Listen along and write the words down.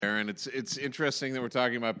And it's interesting that we're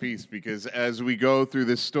talking about peace, because as we go through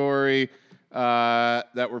this story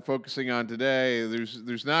that we're focusing on today,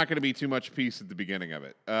 there's not going to be too much peace at the beginning of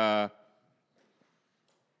it. But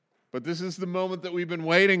this is the moment that we've been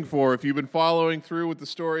waiting for. If you've been following through with the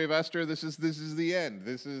story of Esther, this is the end.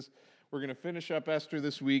 We're going to finish up Esther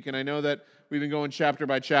this week, and I know that we've been going chapter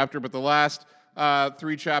by chapter, but the last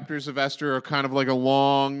 3 chapters of Esther are kind of like a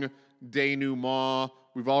long denouement.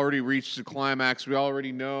 We've already reached the climax. We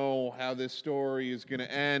already know how this story is going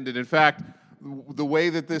to end. And in fact, the way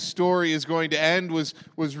that this story is going to end was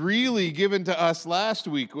really given to us last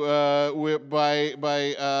week by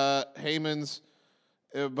Haman's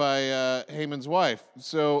wife.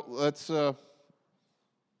 So let's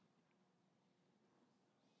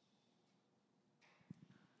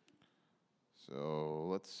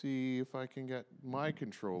see if I can get my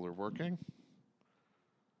controller working.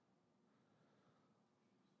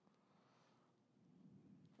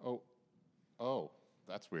 Oh,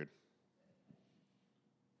 that's weird.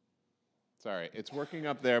 Sorry, it's working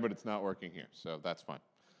up there, but it's not working here, so that's fine.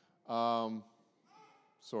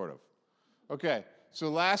 Sort of. Okay,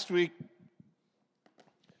 so last week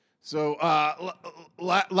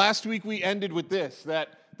we ended with this,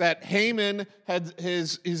 that Haman had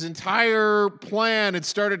his entire plan had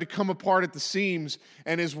started to come apart at the seams,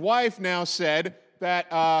 and his wife now said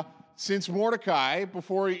that since Mordecai,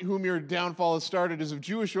 before whom your downfall has started, is of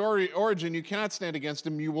Jewish origin, you cannot stand against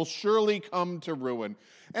him. You will surely come to ruin.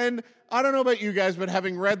 And I don't know about you guys, but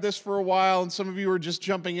having read this for a while, and some of you are just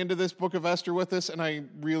jumping into this book of Esther with us, and I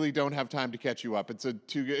really don't have time to catch you up.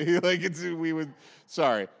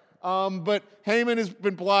 Sorry. But Haman has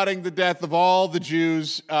been plotting the death of all the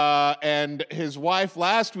Jews, and his wife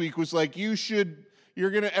last week was like,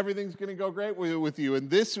 everything's gonna go great with you, and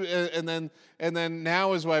then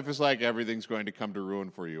now his wife is like, everything's going to come to ruin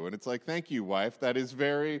for you, and it's like, thank you, wife, that is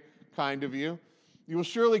very kind of you. You will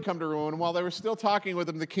surely come to ruin. And while they were still talking with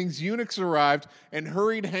him, the king's eunuchs arrived and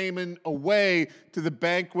hurried Haman away to the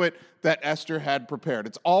banquet that Esther had prepared.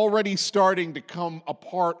 It's already starting to come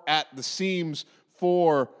apart at the seams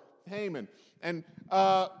for Haman. And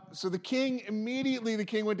so the king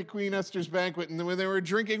went to Queen Esther's banquet, and when they were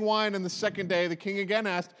drinking wine on the second day, the king again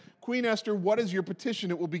asked, Queen Esther, what is your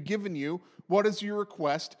petition? It will be given you. What is your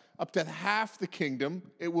request? Up to half the kingdom,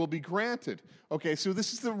 it will be granted. Okay, so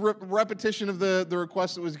this is the repetition of the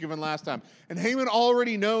request that was given last time. And Haman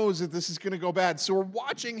already knows that this is going to go bad. So we're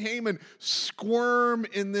watching Haman squirm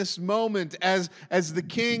in this moment as the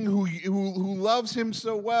king who loves him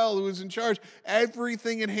so well, who is in charge.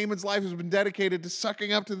 Everything in Haman's life has been dedicated to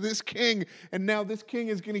sucking up to this king. And now this king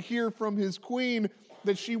is going to hear from his queen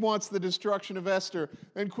that she wants the destruction of Esther.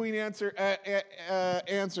 And Queen answered,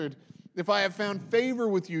 if I have found favor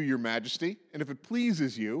with you, your majesty, and if it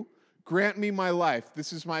pleases you, grant me my life.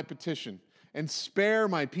 This is my petition. And spare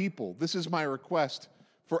my people. This is my request.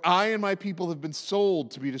 For I and my people have been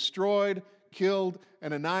sold to be destroyed, killed,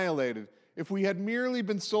 and annihilated. If we had merely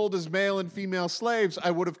been sold as male and female slaves,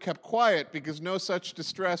 I would have kept quiet, because no such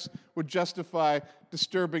distress would justify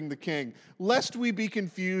disturbing the king. Lest we be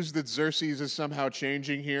confused that Xerxes is somehow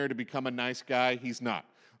changing here to become a nice guy, he's not.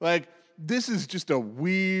 This is just a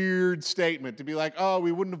weird statement to be like, oh,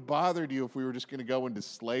 we wouldn't have bothered you if we were just going to go into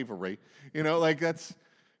slavery. That's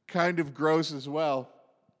kind of gross as well.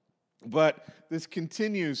 But this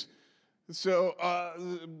continues. So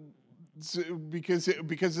because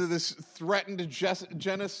of this threatened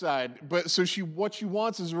genocide. But so what she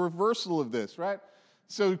wants is a reversal of this, right?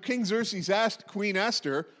 So King Xerxes asked Queen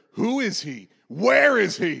Esther, who is he? Where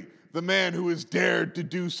is he? The man who has dared to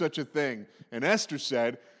do such a thing. And Esther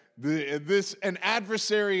said, an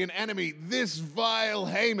adversary, an enemy, this vile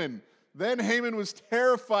Haman. Then Haman was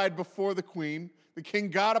terrified before the queen. The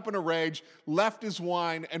king got up in a rage, left his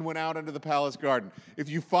wine, and went out into the palace garden. If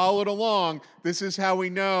you followed along, this is how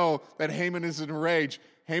we know that Haman is in a rage.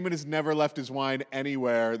 Haman has never left his wine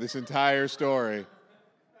anywhere this entire story.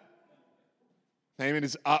 Haman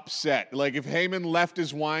is upset. If Haman left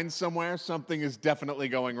his wine somewhere, something is definitely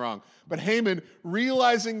going wrong. But Haman,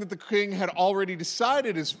 realizing that the king had already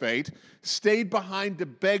decided his fate, stayed behind to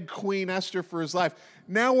beg Queen Esther for his life.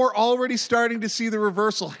 Now we're already starting to see the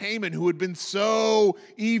reversal. Haman, who had been so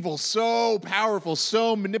evil, so powerful,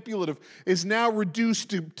 so manipulative, is now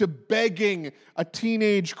reduced to begging a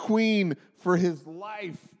teenage queen for his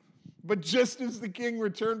life. But just as the king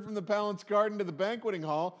returned from the palace garden to the banqueting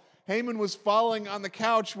hall, Haman was falling on the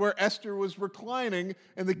couch where Esther was reclining,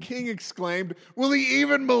 and the king exclaimed, will he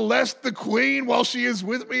even molest the queen while she is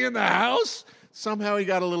with me in the house? Somehow he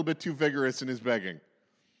got a little bit too vigorous in his begging.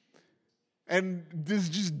 And this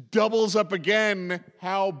just doubles up again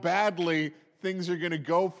how badly things are going to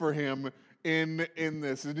go for him in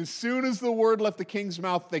this. And as soon as the word left the king's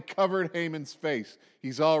mouth, they covered Haman's face.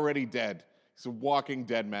 He's already dead. He's a walking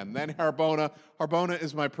dead man. Then Harbona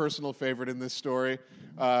is my personal favorite in this story.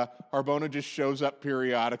 Harbona just shows up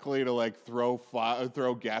periodically to like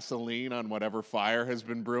throw gasoline on whatever fire has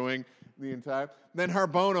been brewing the entire. Then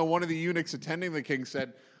Harbona, one of the eunuchs attending the king,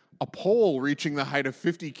 said, "A pole reaching the height of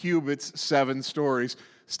 50 cubits, 7 stories,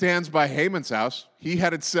 stands by Haman's house. He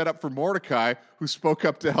had it set up for Mordecai, who spoke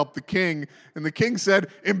up to help the king. And the king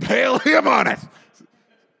said, 'Impale him on it.'"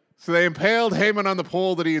 So they impaled Haman on the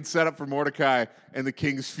pole that he had set up for Mordecai, and the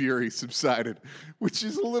king's fury subsided, which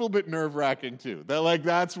is a little bit nerve-wracking too.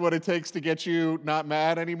 That's what it takes to get you not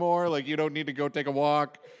mad anymore. Like, you don't need to go take a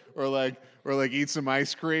walk or eat some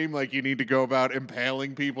ice cream. Like, you need to go about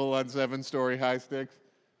impaling people on 7-story high sticks.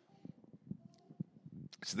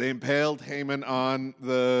 So they impaled Haman on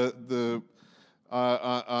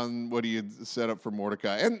on what he had set up for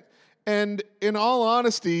Mordecai. And in all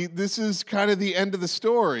honesty, this is kind of the end of the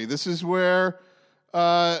story. This is where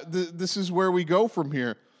we go from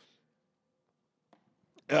here.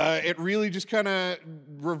 It really just kind of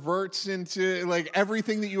reverts into like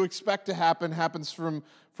everything that you expect to happen happens from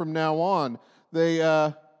now on.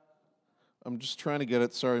 I'm just trying to get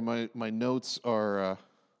it. Sorry, my notes are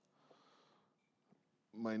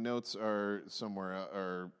somewhere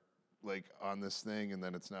are like on this thing, and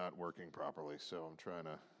then it's not working properly. So I'm trying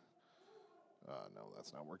to. No,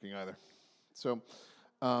 that's not working either. So,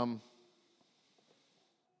 no,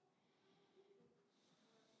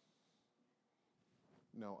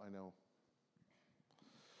 I know.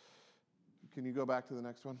 Can you go back to the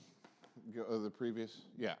next one? The previous?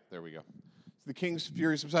 Yeah, there we go. So the king's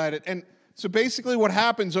fury subsided. And so basically what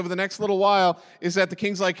happens over the next little while is that the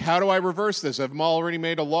king's like, how do I reverse this? I've already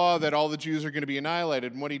made a law that all the Jews are going to be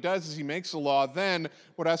annihilated. And what he does is he makes a law. Then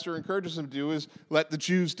what Esther encourages him to do is let the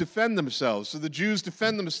Jews defend themselves. So the Jews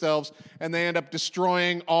defend themselves, and they end up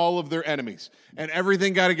destroying all of their enemies. And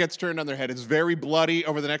everything kind of gets turned on their head. It's very bloody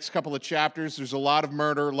over the next couple of chapters. There's a lot of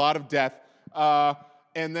murder, a lot of death.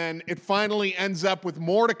 And then it finally ends up with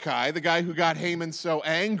Mordecai, the guy who got Haman so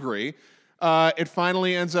angry. It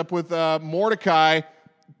finally ends up with Mordecai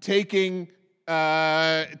taking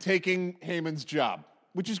Haman's job,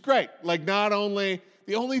 which is great. Like, not only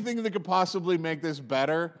the only thing that could possibly make this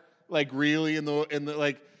better, like really in the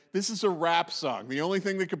like, this is a rap song. The only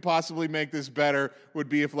thing that could possibly make this better would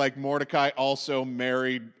be if like Mordecai also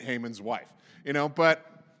married Haman's wife, But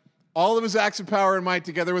all of his acts of power and might,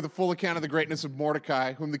 together with a full account of the greatness of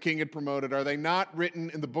Mordecai, whom the king had promoted, are they not written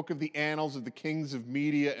in the book of the annals of the kings of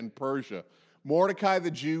Media and Persia? Mordecai the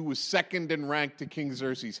Jew was second in rank to King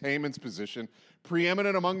Xerxes, Haman's position,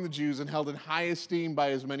 preeminent among the Jews and held in high esteem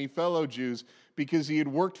by his many fellow Jews because he had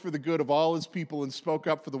worked for the good of all his people and spoke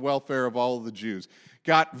up for the welfare of all of the Jews.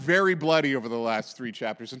 Got very bloody over the last 3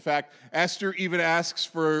 chapters. In fact, Esther even asks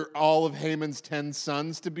for all of Haman's 10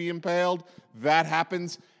 sons to be impaled. That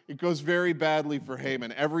happens. It goes very badly for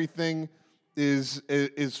Haman. Everything is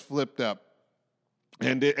flipped up,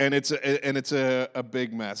 and it's a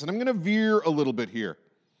big mess. And I'm going to veer a little bit here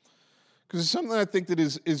because it's something I think that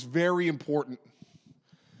is very important.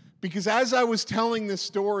 Because as I was telling this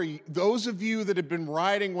story, those of you that have been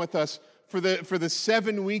riding with us for the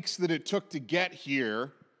 7 weeks that it took to get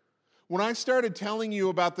here, when I started telling you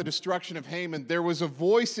about the destruction of Haman, there was a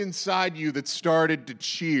voice inside you that started to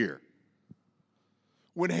cheer.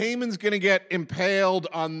 When Haman's going to get impaled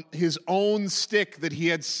on his own stick that he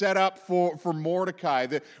had set up for Mordecai,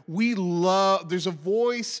 there's a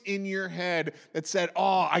voice in your head that said,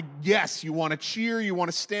 yes, you want to cheer, you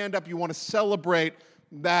want to stand up, you want to celebrate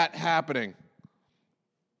that happening.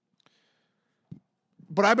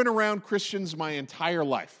 But I've been around Christians my entire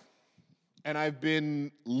life, and I've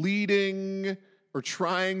been leading or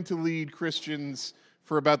trying to lead Christians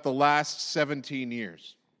for about the last 17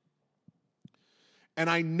 years. And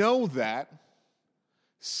I know that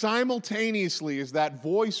simultaneously as that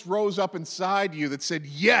voice rose up inside you that said,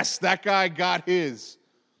 yes, that guy got his,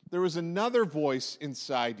 there was another voice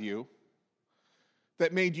inside you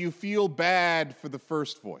that made you feel bad for the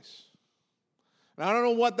first voice. And I don't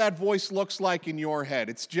know what that voice looks like in your head.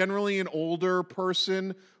 It's generally an older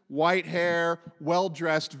person, white hair,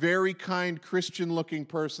 well-dressed, very kind Christian-looking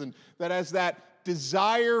person that has that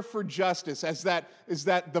desire for justice, is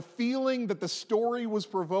that the feeling that the story was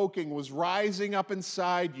provoking was rising up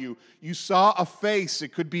inside you. You saw a face.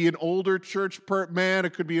 It could be an older church man.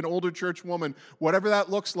 It could be an older church woman. Whatever that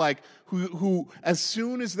looks like, who as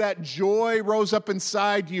soon as that joy rose up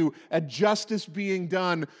inside you at justice being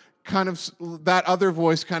done, kind of that other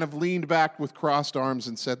voice kind of leaned back with crossed arms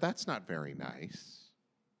and said, "That's not very nice.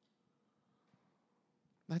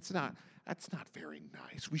 That's not very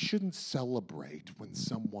nice. We shouldn't celebrate when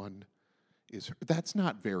someone is hurt. That's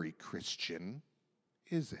not very Christian,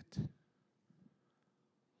 is it?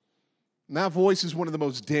 And that voice is one of the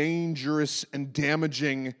most dangerous and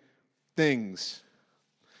damaging things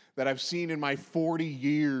that I've seen in my 40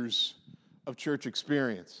 years of church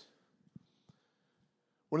experience.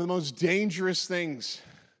 One of the most dangerous things,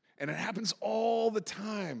 and it happens all the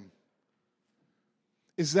time,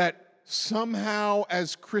 is that somehow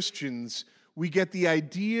as Christians, we get the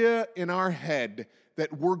idea in our head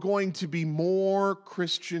that we're going to be more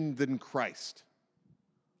Christian than Christ.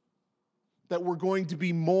 That we're going to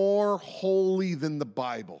be more holy than the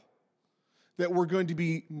Bible. That we're going to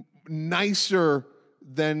be nicer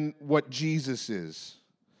than what Jesus is.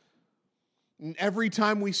 And every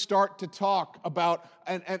time we start to talk about,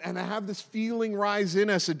 and I have this feeling rise in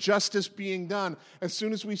us of justice being done, as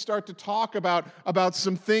soon as we start to talk about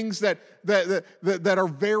some things that are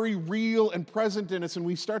very real and present in us, and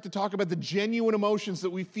we start to talk about the genuine emotions that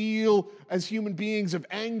we feel as human beings of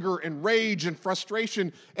anger and rage and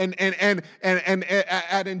frustration and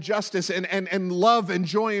at injustice and love and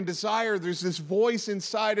joy and desire, there's this voice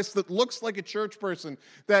inside us that looks like a church person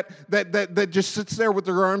that just sits there with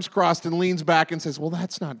their arms crossed and leans back and says, well,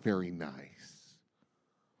 that's not very nice.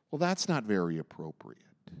 Well, that's not very appropriate.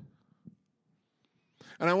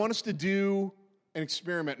 And I want us to do an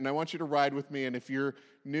experiment, and I want you to ride with me. And if you're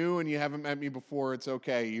new and you haven't met me before, it's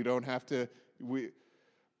okay. You don't have to.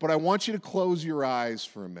 But I want you to close your eyes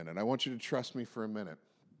for a minute. I want you to trust me for a minute.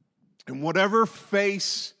 And whatever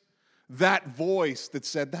face that voice that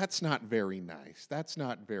said, that's not very nice, that's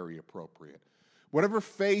not very appropriate, whatever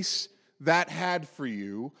face that had for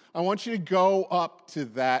you, I want you to go up to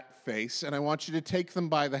that face and I want you to take them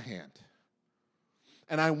by the hand.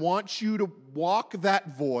 And I want you to walk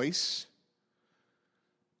that voice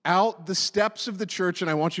out the steps of the church,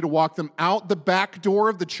 and I want you to walk them out the back door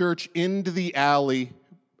of the church into the alley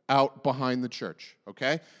out behind the church,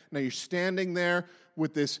 okay? Now you're standing there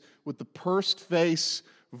with the pursed face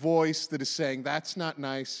voice that is saying, that's not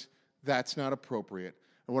nice, that's not appropriate.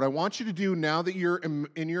 And what I want you to do now that you're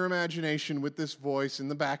in your imagination with this voice in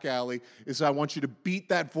the back alley is I want you to beat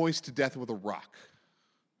that voice to death with a rock.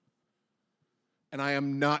 And I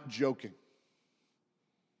am not joking.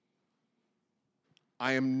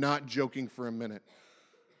 I am not joking for a minute.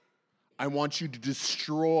 I want you to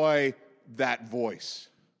destroy that voice.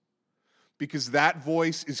 Because that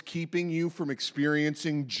voice is keeping you from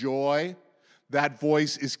experiencing joy. That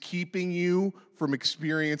voice is keeping you from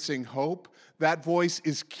experiencing hope. That voice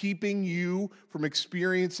is keeping you from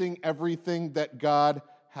experiencing everything that God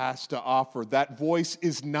has to offer. That voice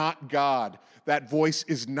is not God. That voice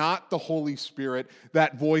is not the Holy Spirit.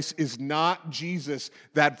 That voice is not Jesus.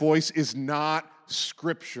 That voice is not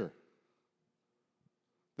Scripture.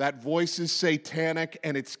 That voice is satanic,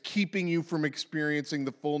 and it's keeping you from experiencing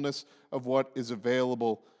the fullness of what is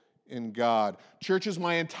available in God. Churches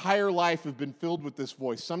my entire life have been filled with this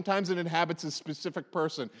voice. Sometimes it inhabits a specific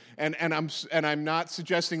person, and I'm not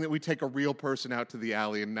suggesting that we take a real person out to the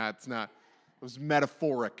alley, and that's not. It was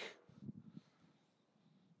metaphoric.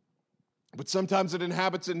 But sometimes it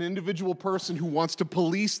inhabits an individual person who wants to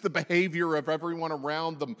police the behavior of everyone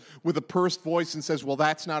around them with a pursed voice and says, well,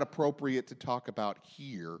 that's not appropriate to talk about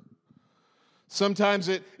here. Sometimes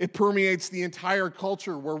it permeates the entire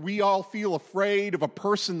culture where we all feel afraid of a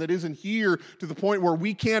person that isn't here to the point where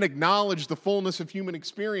we can't acknowledge the fullness of human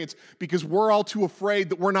experience because we're all too afraid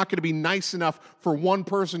that we're not going to be nice enough for one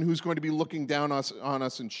person who's going to be looking down on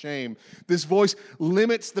us in shame. This voice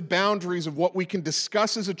limits the boundaries of what we can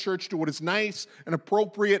discuss as a church to what is nice and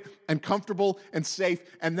appropriate and comfortable and safe.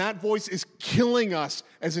 And that voice is killing us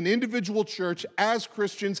as an individual church, as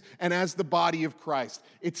Christians, and as the body of Christ.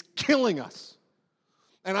 It's killing us.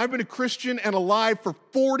 And I've been a Christian and alive for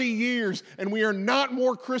 40 years, and we are not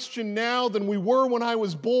more Christian now than we were when I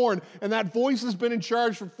was born. And that voice has been in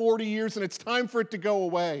charge for 40 years, and it's time for it to go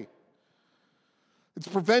away. It's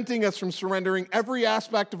preventing us from surrendering every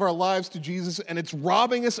aspect of our lives to Jesus, and it's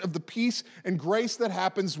robbing us of the peace and grace that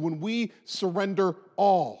happens when we surrender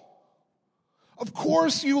all. Of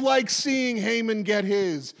course you like seeing Haman get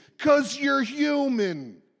his, because you're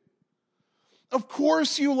human. Of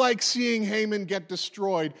course you like seeing Haman get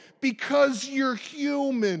destroyed because you're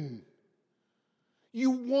human.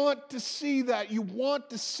 You want to see that. You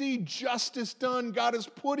want to see justice done. God has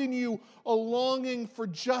put in you a longing for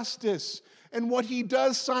justice. And what he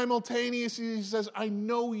does simultaneously, he says, I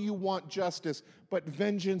know you want justice, but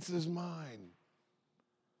vengeance is mine.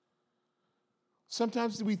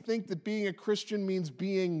 Sometimes we think that being a Christian means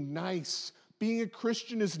being nice, Being a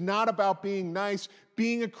Christian is not about being nice.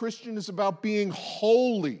 Being a Christian is about being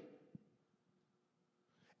holy.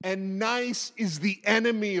 And nice is the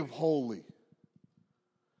enemy of holy.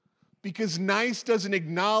 Because nice doesn't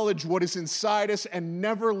acknowledge what is inside us and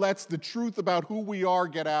never lets the truth about who we are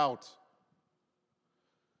get out.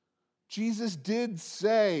 Jesus did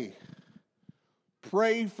say,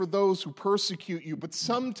 pray for those who persecute you, but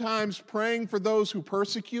sometimes praying for those who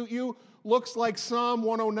persecute you looks like Psalm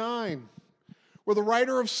 109, where the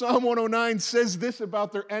writer of Psalm 109 says this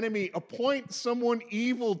about their enemy: appoint someone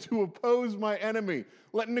evil to oppose my enemy.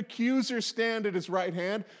 Let an accuser stand at his right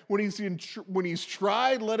hand. When he's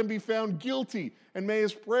tried, let him be found guilty, and may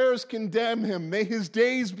his prayers condemn him. May his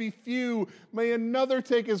days be few. May another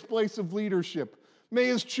take his place of leadership. May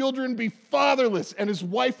his children be fatherless and his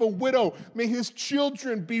wife a widow. May his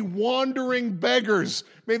children be wandering beggars.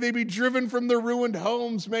 May they be driven from their ruined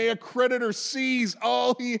homes. May a creditor seize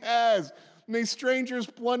all he has. May strangers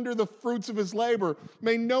plunder the fruits of his labor.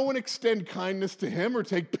 May no one extend kindness to him or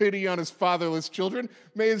take pity on his fatherless children.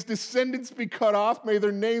 May his descendants be cut off. May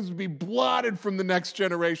their names be blotted from the next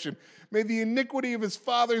generation. May the iniquity of his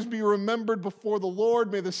fathers be remembered before the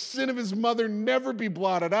Lord. May the sin of his mother never be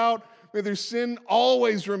blotted out. May their sin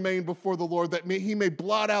always remain before the Lord, that he may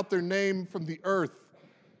blot out their name from the earth.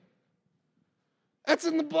 That's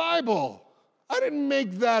in the Bible. I didn't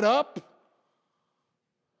make that up.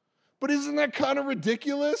 But isn't that kind of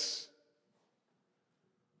ridiculous?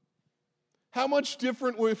 How much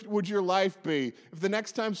different would your life be if the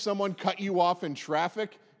next time someone cut you off in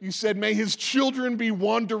traffic, you said, may his children be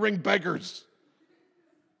wandering beggars?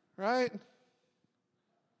 Right?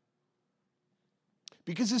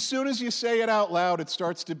 Because as soon as you say it out loud, it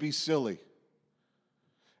starts to be silly.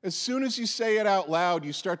 As soon as you say it out loud,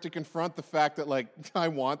 you start to confront the fact that, like, I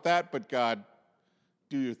want that, but God,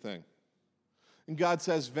 do your thing. And God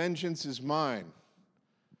says, vengeance is mine.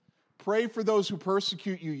 Pray for those who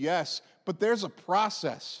persecute you, yes, but there's a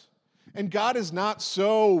process. And God is not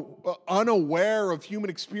so unaware of human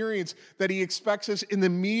experience that he expects us in the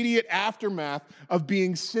immediate aftermath of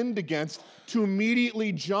being sinned against to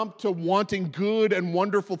immediately jump to wanting good and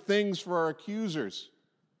wonderful things for our accusers.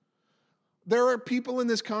 There are people in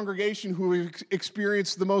this congregation who have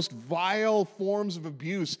experienced the most vile forms of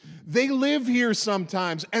abuse. They live here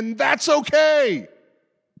sometimes, and that's okay.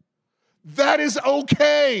 That is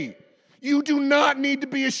okay. You do not need to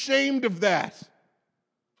be ashamed of that.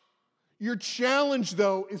 Your challenge,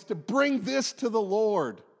 though, is to bring this to the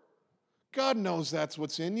Lord. God knows that's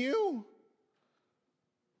what's in you.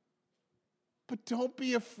 But don't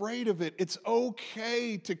be afraid of it. It's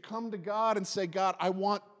okay to come to God and say, God, I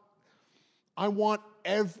want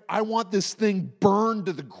this thing burned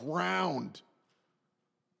to the ground.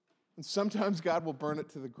 And sometimes God will burn it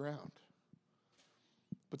to the ground.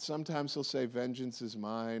 But sometimes he'll say, vengeance is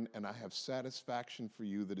mine, and I have satisfaction for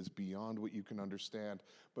you that is beyond what you can understand.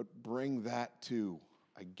 But bring that too.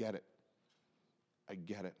 I get it. I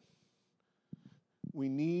get it. We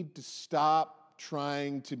need to stop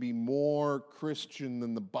trying to be more Christian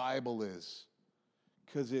than the Bible is,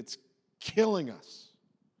 because it's killing us.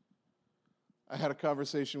 I had a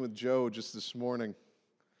conversation with Joe just this morning.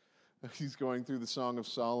 He's going through the Song of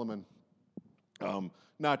Solomon.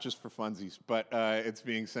 Not just for funsies, but it's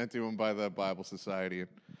being sent to him by the Bible Society,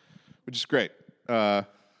 which is great. But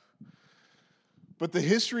the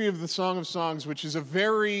history of the Song of Songs, which is a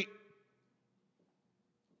very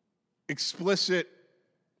explicit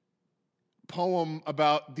poem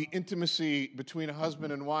about the intimacy between a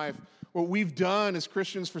husband and wife, what we've done as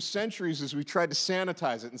Christians for centuries is we've tried to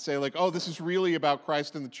sanitize it and say, like, oh, this is really about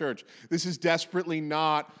Christ and the church. This is desperately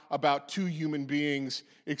not about two human beings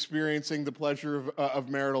experiencing the pleasure of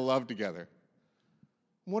marital love together.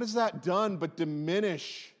 What has that done but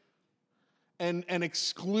diminish and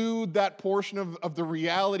exclude that portion of the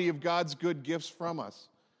reality of God's good gifts from us?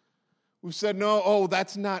 We've said, no,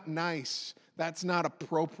 that's not nice. That's not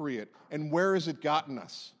appropriate. And where has it gotten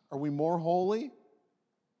us? Are we more holy?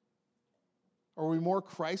 Are we more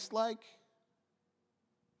Christ-like?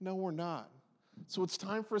 No, we're not. So it's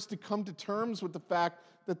time for us to come to terms with the fact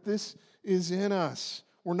that this is in us.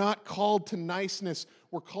 We're not called to niceness.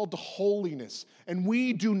 We're called to holiness. And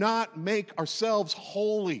we do not make ourselves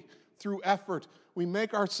holy through effort. We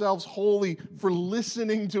make ourselves holy for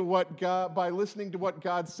listening to what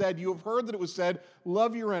God said. You have heard that it was said,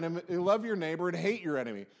 love your enemy, love your neighbor, and hate your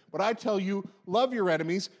enemy. But I tell you, love your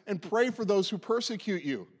enemies and pray for those who persecute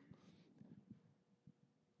you.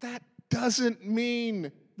 That doesn't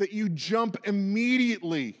mean that you jump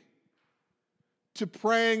immediately to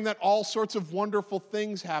praying that all sorts of wonderful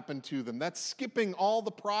things happen to them. That's skipping all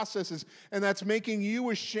the processes, and that's making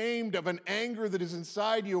you ashamed of an anger that is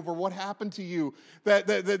inside you over what happened to you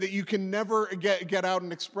that you can never get out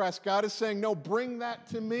and express. God is saying, no, bring that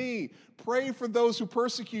to me. Pray for those who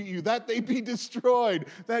persecute you, that they be destroyed,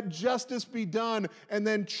 that justice be done, and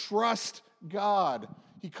then trust God.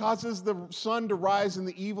 He causes the sun to rise in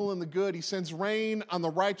the evil and the good. He sends rain on the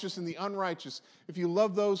righteous and the unrighteous. If you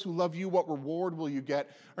love those who love you, what reward will you get?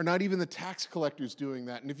 Are not even the tax collectors doing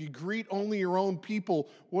that? And if you greet only your own people,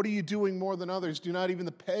 what are you doing more than others? Do not even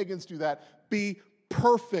the pagans do that? Be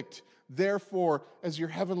perfect, therefore, as your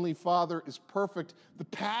heavenly Father is perfect. The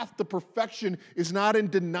path to perfection is not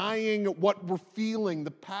in denying what we're feeling.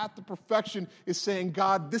 The path to perfection is saying,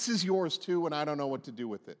 God, this is yours too, and I don't know what to do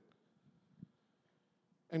with it.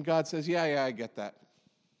 And God says, yeah, I get that.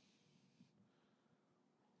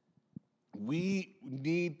 We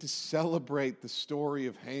need to celebrate the story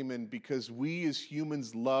of Haman because we as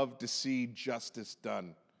humans love to see justice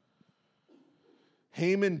done.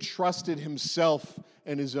 Haman trusted himself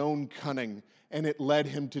and his own cunning, and it led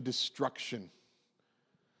him to destruction.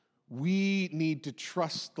 We need to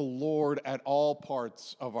trust the Lord at all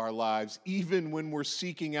parts of our lives, even when we're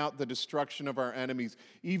seeking out the destruction of our enemies,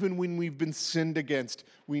 even when we've been sinned against.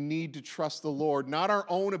 We need to trust the Lord, not our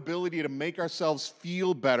own ability to make ourselves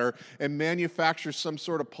feel better and manufacture some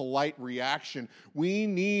sort of polite reaction. We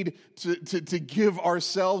need to give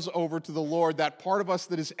ourselves over to the Lord, that part of us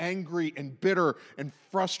that is angry and bitter and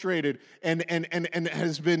frustrated and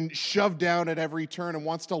has been shoved down at every turn and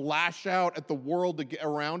wants to lash out at the world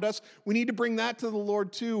around us. We need to bring that to the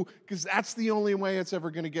Lord too, because that's the only way it's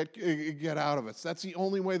ever going to get out of us. That's the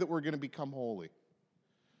only way that we're going to become holy.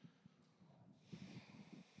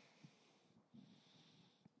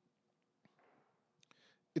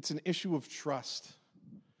 It's an issue of trust.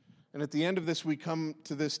 And at the end of this, we come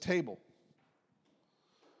to this table.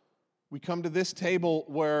 We come to this table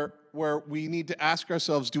where we need to ask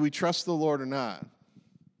ourselves, do we trust the Lord or not?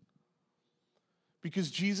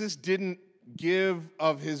 Because Jesus didn't give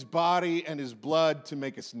of his body and his blood to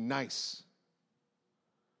make us nice.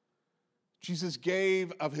 Jesus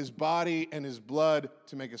gave of his body and his blood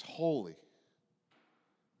to make us holy.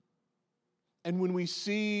 And when we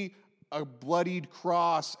see a bloodied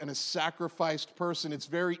cross and a sacrificed person, it's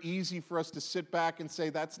very easy for us to sit back and say,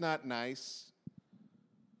 that's not nice.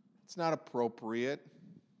 It's not appropriate.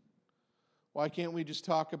 Why can't we just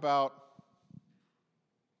talk about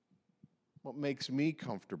what makes me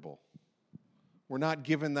comfortable? We're not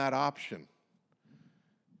given that option.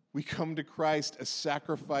 We come to Christ, a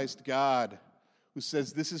sacrificed God, who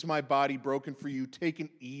says, this is my body broken for you. Take and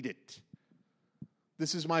eat it.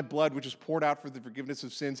 This is my blood, which is poured out for the forgiveness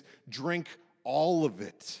of sins. Drink all of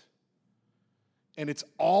it. And it's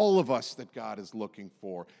all of us that God is looking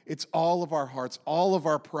for. It's all of our hearts, all of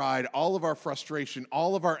our pride, all of our frustration,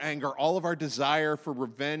 all of our anger, all of our desire for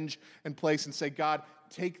revenge and place, and say, God,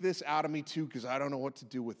 take this out of me too, because I don't know what to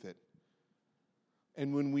do with it.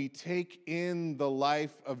 And when we take in the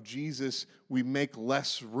life of Jesus, we make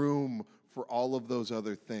less room for all of those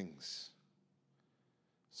other things.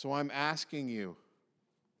 So I'm asking you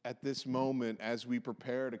at this moment, as we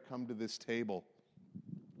prepare to come to this table,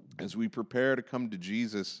 as we prepare to come to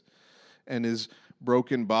Jesus and his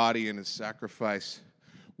broken body and his sacrifice,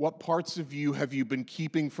 what parts of you have you been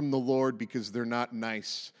keeping from the Lord because they're not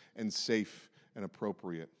nice and safe and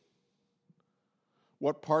appropriate?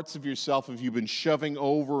 What parts of yourself have you been shoving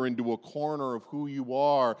over into a corner of who you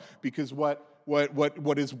are because what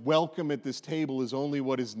is welcome at this table is only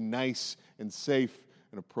what is nice and safe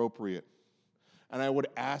and appropriate? And I would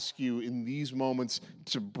ask you in these moments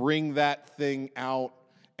to bring that thing out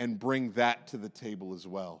and bring that to the table as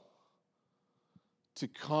well. To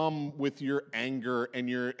come with your anger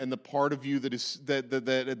and the part of you that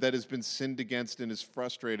has been sinned against and is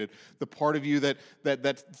frustrated, the part of you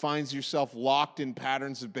that finds yourself locked in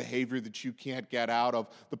patterns of behavior that you can't get out of,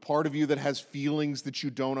 the part of you that has feelings that you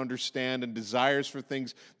don't understand and desires for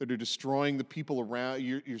things that are destroying the people around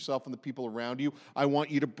yourself and the people around you. I want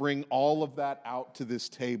you to bring all of that out to this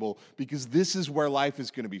table, because this is where life is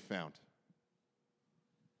going to be found.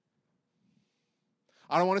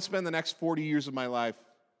 I don't want to spend the next 40 years of my life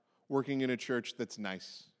working in a church that's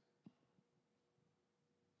nice.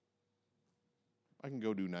 I can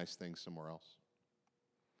go do nice things somewhere else.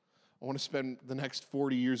 I want to spend the next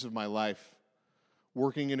 40 years of my life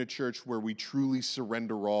working in a church where we truly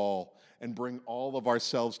surrender all and bring all of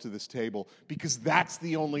ourselves to this table, because that's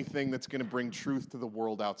the only thing that's going to bring truth to the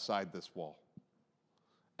world outside this wall.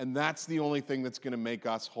 And that's the only thing that's going to make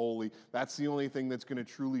us holy. That's the only thing that's going to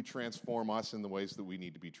truly transform us in the ways that we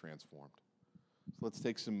need to be transformed. So let's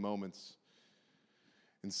take some moments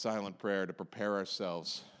in silent prayer to prepare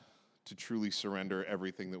ourselves to truly surrender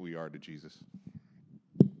everything that we are to Jesus.